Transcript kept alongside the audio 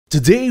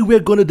Today we're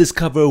going to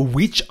discover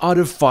which are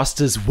the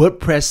fastest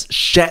WordPress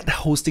shared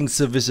hosting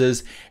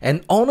services,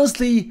 and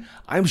honestly,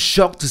 I'm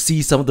shocked to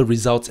see some of the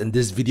results in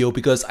this video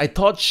because I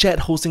thought shared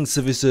hosting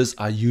services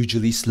are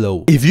usually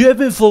slow. If you have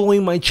been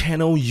following my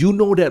channel, you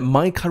know that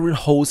my current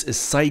host is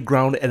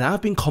SiteGround and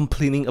I've been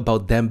complaining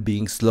about them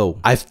being slow.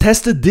 I've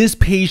tested this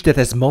page that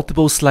has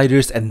multiple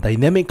sliders and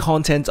dynamic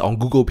content on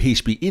Google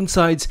PHP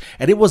Insights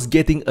and it was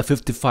getting a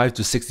 55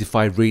 to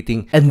 65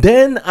 rating. And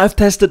then I've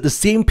tested the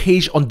same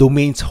page on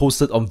domains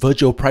hosted on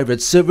virtual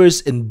private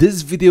servers in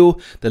this video.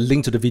 The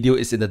link to the video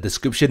is in the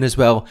description as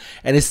well.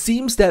 And it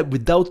seems that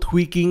without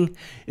tweaking,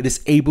 it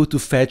is able to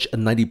fetch a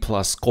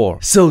 90+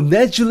 score. So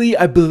naturally,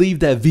 I believe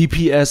that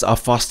VPS are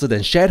faster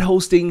than shared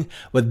hosting,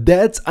 but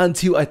that's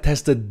until I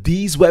tested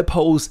these web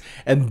hosts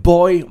and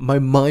boy, my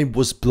mind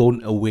was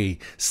blown away.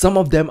 Some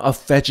of them are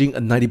fetching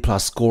a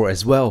 90+ score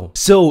as well.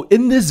 So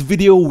in this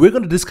video, we're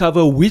going to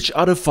discover which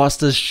are the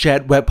fastest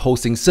shared web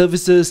hosting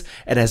services,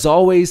 and as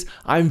always,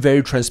 I'm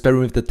very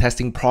transparent with the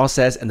testing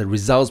process and the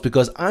results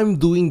because I'm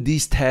doing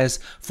these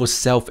tests for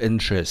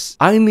self-interest.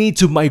 I need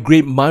to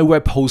migrate my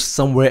web host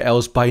somewhere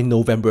else by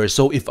November,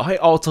 so if I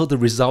alter the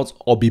results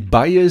or be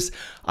biased,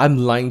 I'm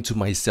lying to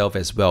myself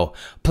as well.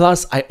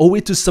 Plus, I owe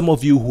it to some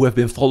of you who have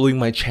been following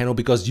my channel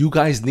because you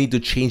guys need to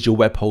change your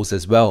web host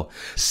as well.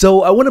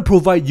 So I want to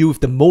provide you with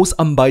the most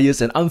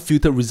unbiased and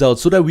unfiltered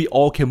results so that we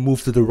all can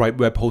move to the right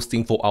web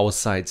hosting for our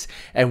sites.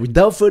 And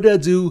without further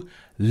ado,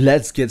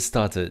 let's get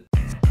started.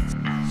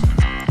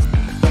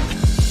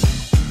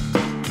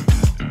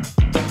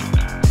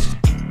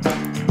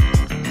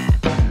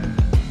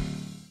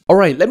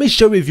 Alright, let me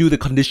share with you the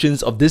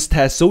conditions of this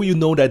test so you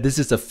know that this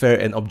is a fair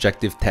and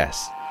objective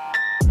test.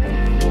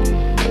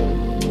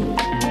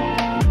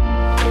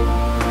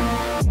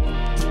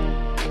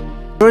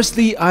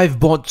 Firstly, I've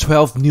bought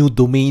 12 new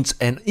domains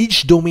and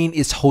each domain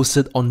is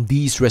hosted on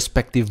these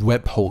respective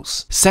web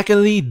hosts.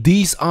 Secondly,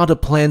 these are the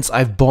plans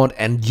I've bought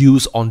and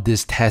used on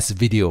this test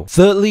video.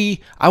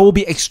 Thirdly, I will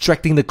be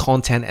extracting the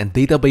content and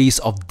database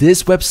of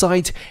this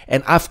website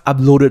and I've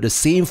uploaded the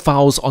same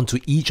files onto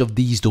each of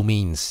these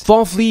domains.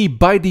 Fourthly,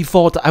 by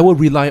default, I will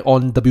rely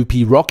on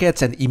WP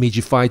Rockets and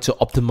Imagify to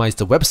optimize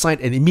the website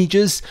and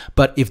images,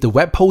 but if the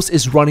web host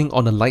is running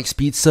on a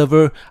Lightspeed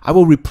server, I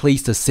will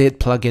replace the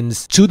said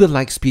plugins to the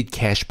Lightspeed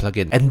cache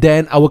plugin, and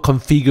then I will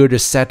configure the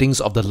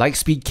settings of the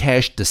Lightspeed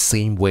cache the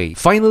same way.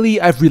 Finally,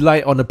 I've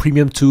relied on a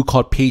premium tool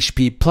called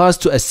PHP Plus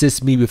to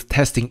assist me with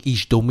testing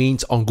each domain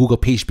on Google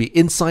PHP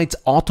Insights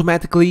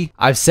automatically.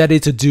 I've set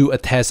it to do a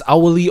test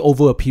hourly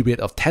over a period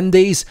of 10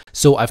 days,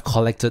 so I've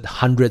collected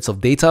hundreds of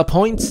data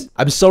points.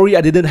 I'm sorry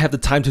I didn't have the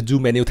time to do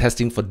manual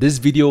testing for this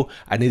video.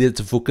 I needed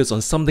to focus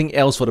on something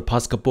else for the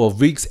past couple of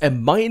weeks,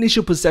 and my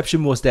initial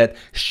perception was that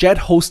shared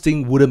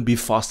hosting wouldn't be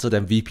faster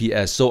than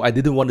VPS, so I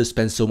didn't want to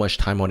spend so much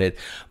time on it.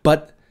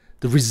 But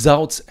the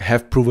results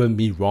have proven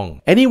me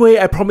wrong. Anyway,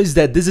 I promise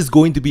that this is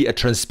going to be a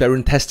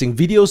transparent testing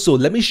video, so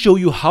let me show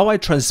you how I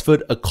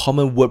transferred a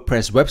common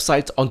WordPress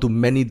website onto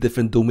many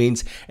different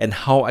domains and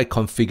how I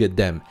configured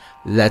them.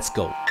 Let's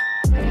go.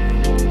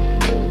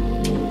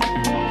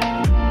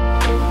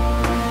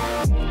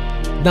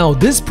 Now,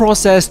 this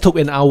process took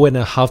an hour and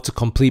a half to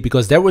complete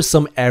because there were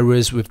some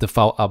errors with the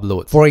file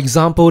upload. For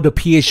example, the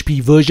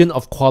PHP version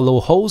of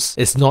Kualo host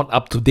is not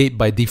up to date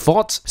by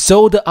default,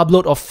 so the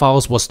upload of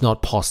files was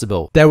not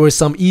possible. There were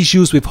some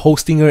issues with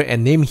Hostinger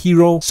and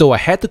Namehero, so I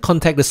had to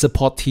contact the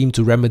support team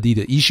to remedy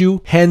the issue.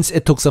 Hence,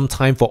 it took some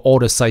time for all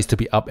the sites to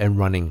be up and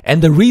running.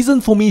 And the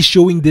reason for me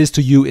showing this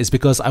to you is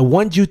because I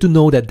want you to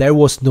know that there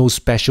was no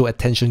special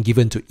attention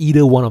given to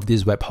either one of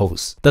these web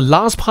hosts. The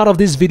last part of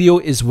this video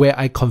is where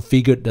I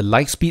configured the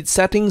Lightspeed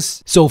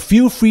settings, so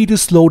feel free to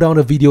slow down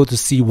the video to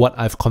see what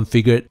I've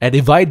configured and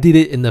if I did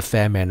it in a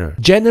fair manner.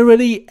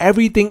 Generally,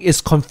 everything is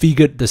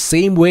configured the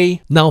same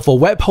way. Now, for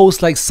web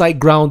hosts like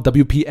SiteGround,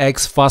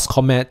 WPX,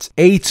 FastComet,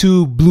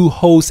 A2,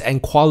 BlueHost,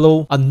 and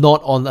Kualo are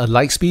not on a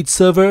Lightspeed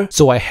server,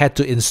 so I had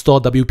to install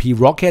WP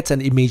Rockets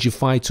and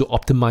Imagify to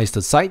optimize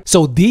the site.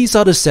 So these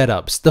are the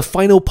setups. The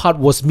final part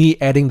was me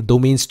adding the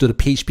domains to the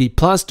PHP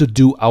Plus to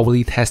do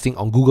hourly testing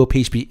on Google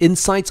PHP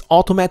Insights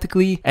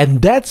automatically,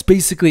 and that's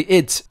basically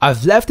it.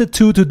 I've left the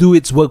tool to do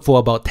its work for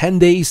about 10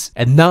 days,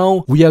 and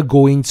now we are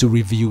going to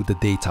review the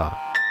data.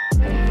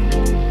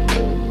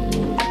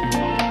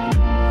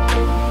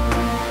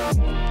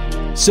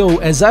 So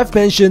as I've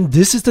mentioned,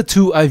 this is the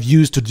tool I've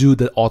used to do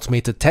the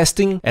automated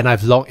testing, and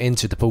I've logged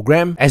into the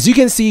program. As you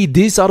can see,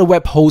 these are the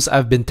web hosts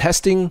I've been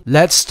testing.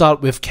 Let's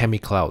start with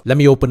Chemicloud. Let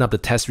me open up the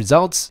test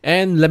results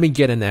and let me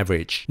get an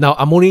average. Now,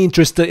 I'm only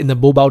interested in the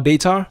mobile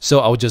data, so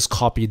I'll just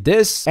copy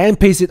this and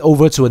paste it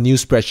over to a new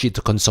spreadsheet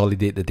to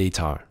consolidate the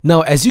data.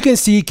 Now, as you can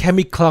see,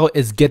 Chemicloud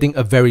is getting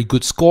a very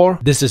good score.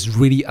 This is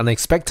really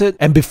unexpected.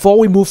 And before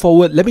we move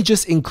forward, let me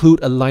just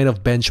include a line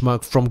of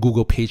benchmark from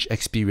Google Page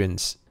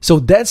Experience. So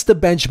that's the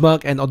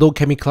benchmark, and although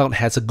Chemicloud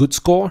has a good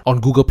score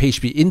on Google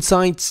PageSpeed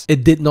Insights,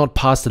 it did not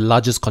pass the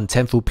largest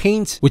contentful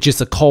paint, which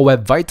is a core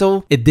web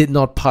vital. It did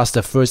not pass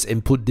the first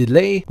input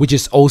delay, which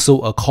is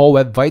also a core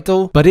web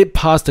vital, but it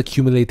passed the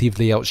cumulative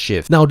layout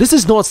shift. Now this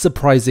is not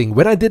surprising.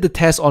 When I did the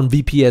test on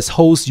WPX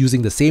Host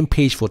using the same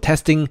page for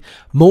testing,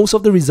 most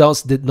of the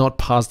results did not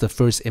pass the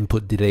first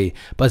input delay,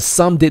 but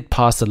some did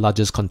pass the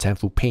largest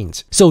contentful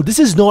paint. So this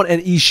is not an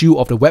issue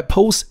of the web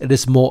post, it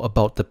is more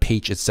about the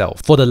page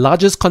itself. For the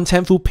largest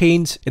contentful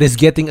paint, it is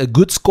getting a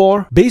good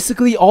score.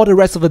 Basically all the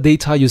rest of the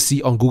data you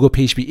see on Google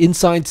PageSpeed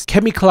Insights,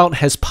 Chemicloud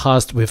has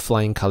passed with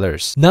flying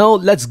colors. Now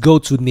let's go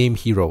to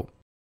Namehero.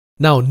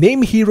 Now,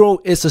 Namehero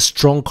is a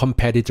strong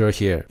competitor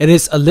here. It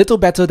is a little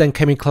better than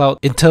Chemicloud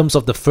in terms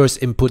of the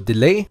first input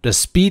delay, the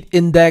speed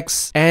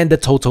index, and the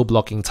total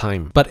blocking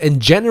time. But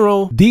in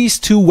general, these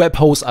two web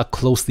hosts are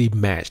closely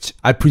matched.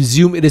 I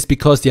presume it is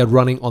because they are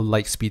running on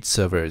Lightspeed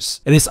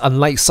servers. It is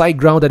unlike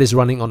SiteGround that is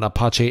running on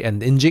Apache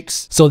and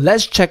GreenGeeks. So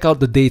let's check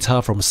out the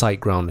data from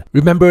SiteGround.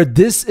 Remember,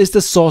 this is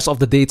the source of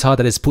the data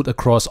that is put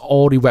across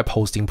all the web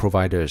hosting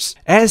providers.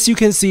 As you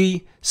can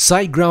see,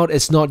 SiteGround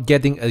is not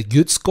getting a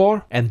good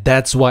score, and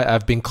that's why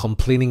I've been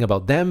complaining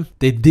about them.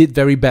 They did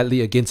very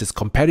badly against its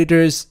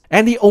competitors,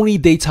 and the only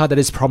data that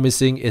is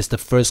promising is the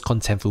first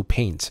contentful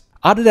paint.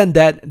 Other than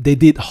that, they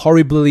did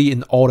horribly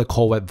in all the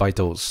core web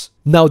vitals.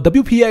 Now,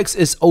 WPX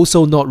is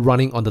also not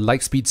running on the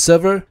Lightspeed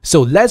server,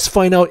 so let's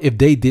find out if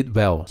they did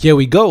well. Here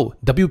we go.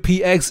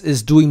 WPX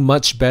is doing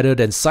much better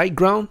than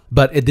SiteGround,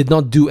 but it did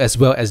not do as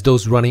well as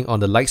those running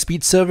on the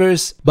Lightspeed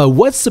servers. But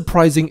what's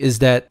surprising is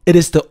that it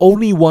is the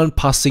only one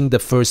passing the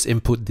first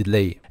input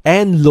delay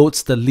and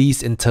loads the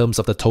least in terms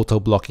of the total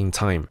blocking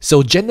time.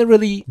 So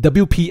generally,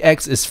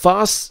 WPX is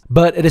fast,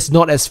 but it is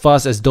not as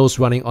fast as those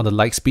running on the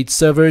Lightspeed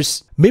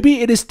servers.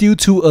 Maybe it is still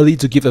too early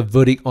to give a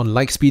verdict on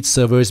Lightspeed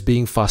servers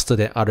being faster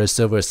than other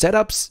server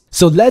setups.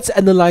 So let's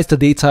analyze the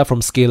data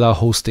from Scala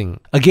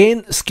Hosting.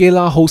 Again,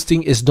 Scala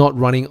Hosting is not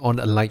running on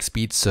a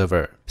Lightspeed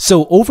server.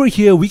 So over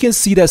here, we can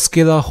see that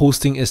Scala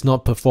Hosting is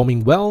not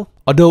performing well,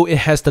 although it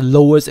has the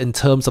lowest in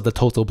terms of the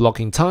total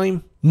blocking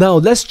time. Now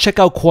let's check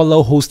out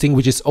Kualo Hosting,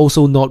 which is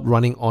also not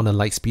running on a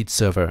Lightspeed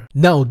server.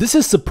 Now this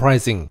is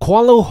surprising.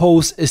 Kualo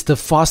Host is the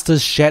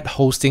fastest shared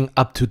hosting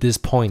up to this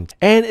point,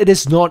 and it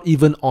is not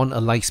even on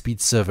a Lightspeed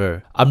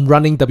server. I'm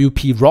running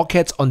WP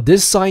Rockets on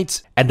this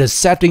site, and the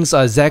settings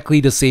are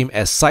exactly the same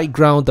as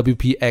SiteGround,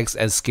 WPX,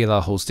 and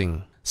Scala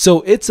Hosting.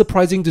 So it's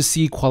surprising to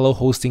see Kualo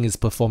Hosting is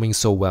performing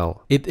so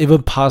well. It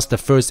even passed the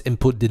first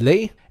input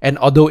delay, and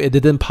although it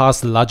didn't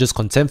pass the largest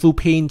contentful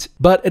paint,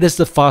 but it is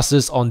the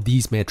fastest on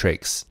these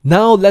metrics.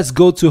 Now let's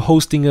go to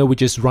Hostinger,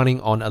 which is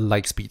running on a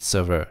Lightspeed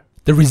server.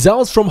 The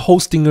results from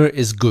Hostinger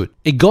is good.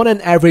 It got an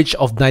average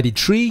of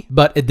 93,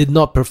 but it did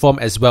not perform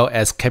as well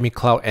as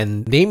Chemicloud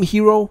and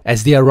Namehero,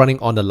 as they are running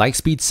on the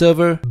Lightspeed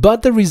server,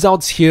 but the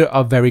results here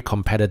are very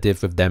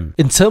competitive with them.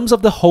 In terms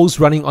of the hosts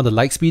running on the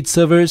Lightspeed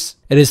servers,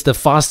 it is the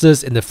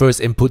fastest in the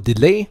first input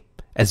delay,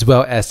 as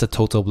well as the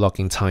total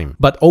blocking time.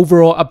 But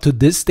overall, up to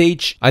this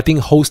stage, I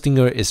think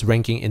Hostinger is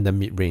ranking in the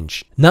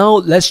mid-range. Now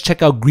let's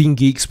check out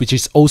GreenGeeks, which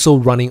is also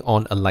running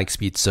on a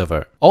Lightspeed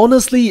server.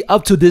 Honestly,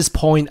 up to this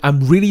point,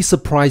 I'm really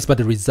surprised by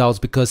the results,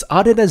 because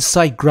other than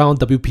SiteGround,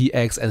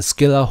 WPX, and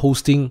Scala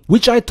Hosting,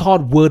 which I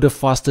thought were the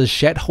fastest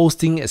shared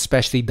hosting,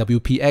 especially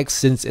WPX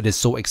since it is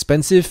so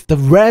expensive, the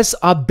rest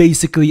are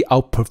basically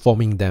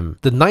outperforming them.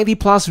 The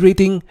 90+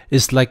 rating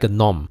is like a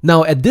norm.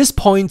 Now at this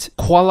point,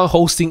 Scala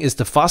Hosting is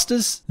the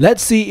fastest.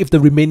 Let's see if the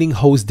remaining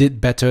hosts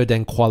did better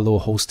than Kualo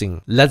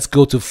Hosting. Let's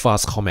go to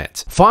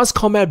FastComet.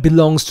 FastComet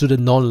belongs to the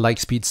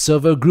non-Lightspeed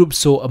server group,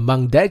 so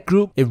among that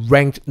group, it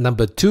ranked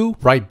number 2,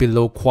 right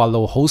below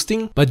Kualo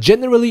Hosting, but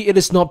generally it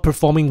is not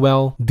performing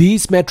well.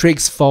 These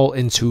metrics fall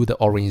into the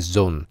orange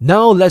zone.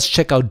 Now let's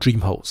check out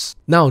DreamHost.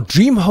 Now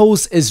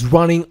DreamHost is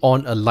running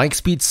on a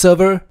Lightspeed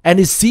server, and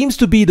it seems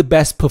to be the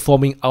best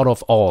performing out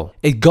of all.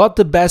 It got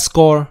the best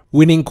score,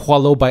 winning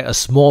Kualo by a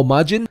small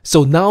margin,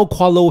 so now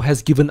Kualo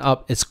has given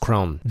up its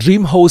crown.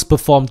 DreamHost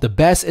performed the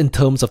best in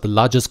terms of the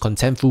largest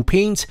contentful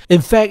paint.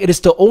 In fact, it is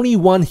the only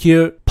one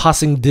here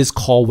passing this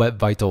core web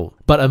vital.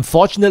 But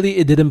unfortunately,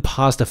 it didn't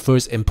pass the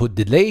first input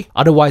delay,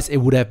 otherwise it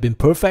would have been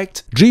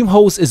perfect.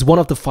 DreamHost is one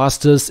of the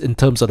fastest in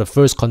terms of the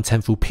first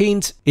contentful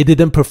paint. It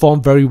didn't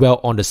perform very well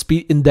on the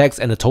speed index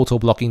and the total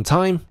blocking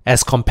time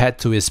as compared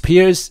to its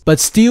peers, but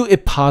still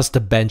it passed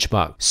the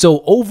benchmark.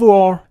 So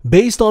overall,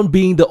 based on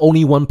being the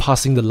only one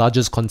passing the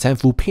largest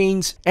contentful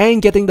paint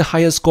and getting the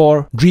highest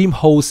score,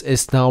 DreamHost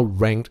is now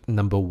ranked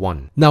number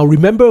 1. Now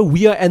remember,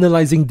 we are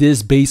analyzing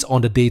this based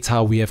on the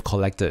data we have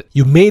collected.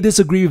 You may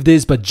disagree with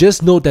this, but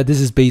just note that this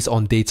is based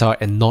on data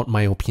and not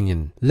my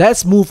opinion.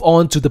 Let's move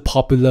on to the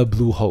popular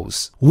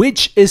BlueHost,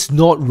 which is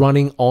not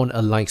running on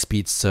a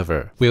Lightspeed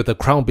server. Will the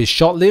crown be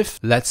short-lived?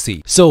 Let's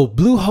see. So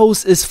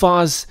BlueHost is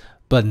fast,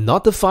 but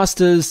not the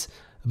fastest.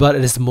 but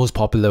it is the most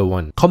popular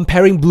one.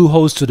 Comparing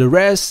BlueHost to the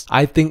rest,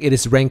 I think it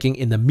is ranking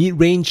in the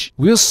mid-range.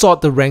 We'll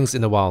sort the ranks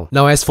in a while.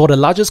 Now, as for the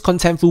largest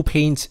contentful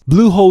paint,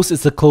 BlueHost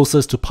is the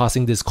closest to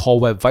passing this Core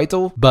Web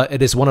Vital, but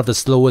it is one of the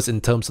slowest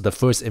in terms of the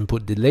first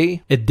input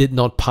delay. It did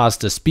not pass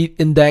the speed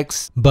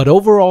index, but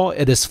overall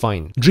it is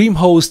fine.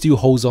 DreamHost still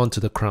holds on to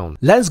the crown.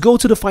 Let's go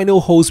to the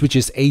final host, which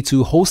is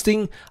A2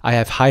 Hosting. I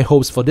have high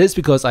hopes for this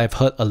because I've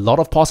heard a lot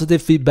of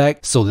positive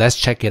feedback, so let's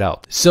check it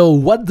out. So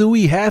what do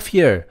we have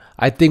here?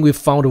 I think we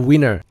found a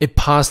winner. It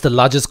passed the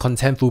largest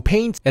contentful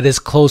paint, it is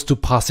close to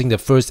passing the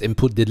first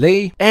input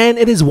delay, and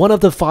it is one of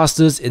the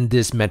fastest in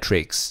this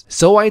metrics.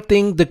 So I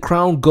think the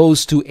crown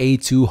goes to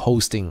A2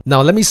 Hosting.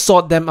 Now let me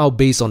sort them out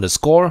based on the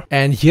score,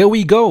 and here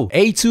we go.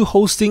 A2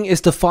 Hosting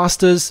is the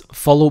fastest,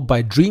 followed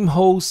by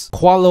DreamHost,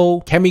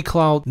 Kualo,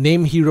 Chemicloud,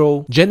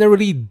 Namehero.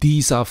 Generally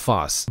these are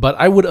fast, but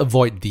I would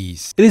avoid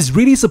these. It is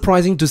really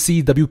surprising to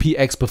see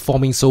WPX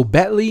performing so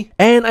badly,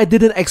 and I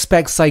didn't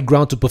expect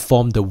SiteGround to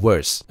perform the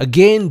worst.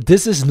 Again,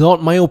 this is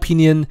not my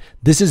opinion,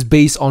 this is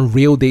based on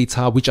real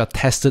data which are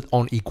tested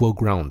on equal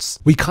grounds.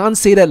 We can't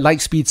say that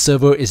Lightspeed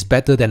server is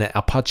better than an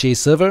Apache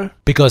server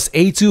because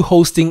A2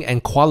 Hosting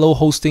and Kualo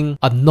Hosting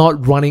are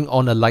not running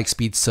on a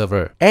Lightspeed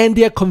server, and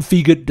they are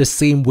configured the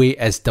same way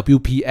as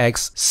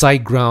WPX,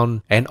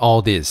 SiteGround, and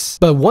all this.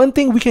 But one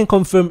thing we can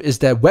confirm is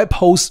that web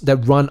hosts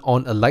that run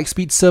on a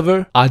Lightspeed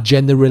server are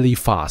generally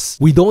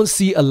fast. We don't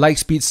see a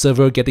Lightspeed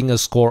server getting a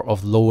score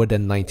of lower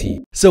than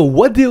 90. So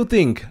what do you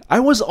think? I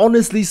was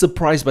honestly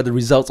surprised by the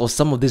results of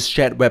some of these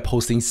shared web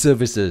hosting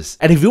services.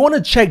 And if you want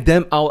to check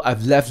them out,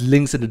 I've left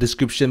links in the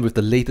description with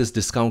the latest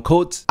discount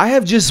codes. I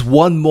have just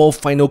one more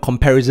final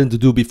comparison to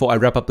do before I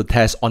wrap up the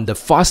test on the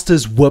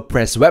fastest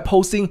WordPress web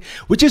hosting,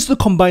 which is to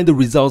combine the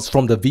results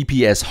from the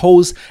WPX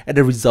host and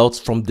the results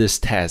from this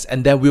test,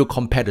 and then we'll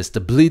compare the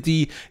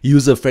stability,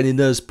 user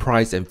friendliness,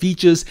 price and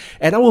features,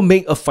 and I will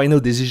make a final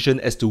decision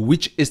as to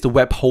which is the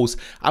web host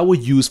I will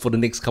use for the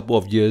next couple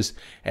of years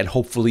and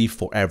hopefully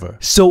forever.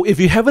 So if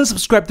you haven't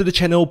subscribed to the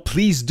channel,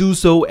 please do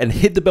so and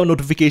hit the bell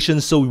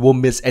notification so you won't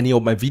miss any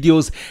of my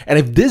videos. And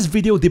if this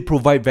video did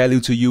provide value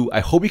to you, I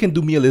hope you can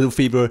do me a little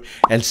favor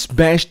and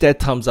smash that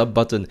thumbs up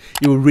button.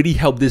 It will really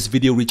help this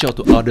video reach out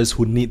to others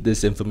who need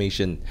this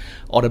information.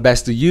 All the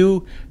best to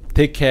you,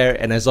 take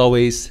care, and as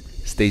always,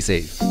 stay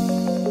safe.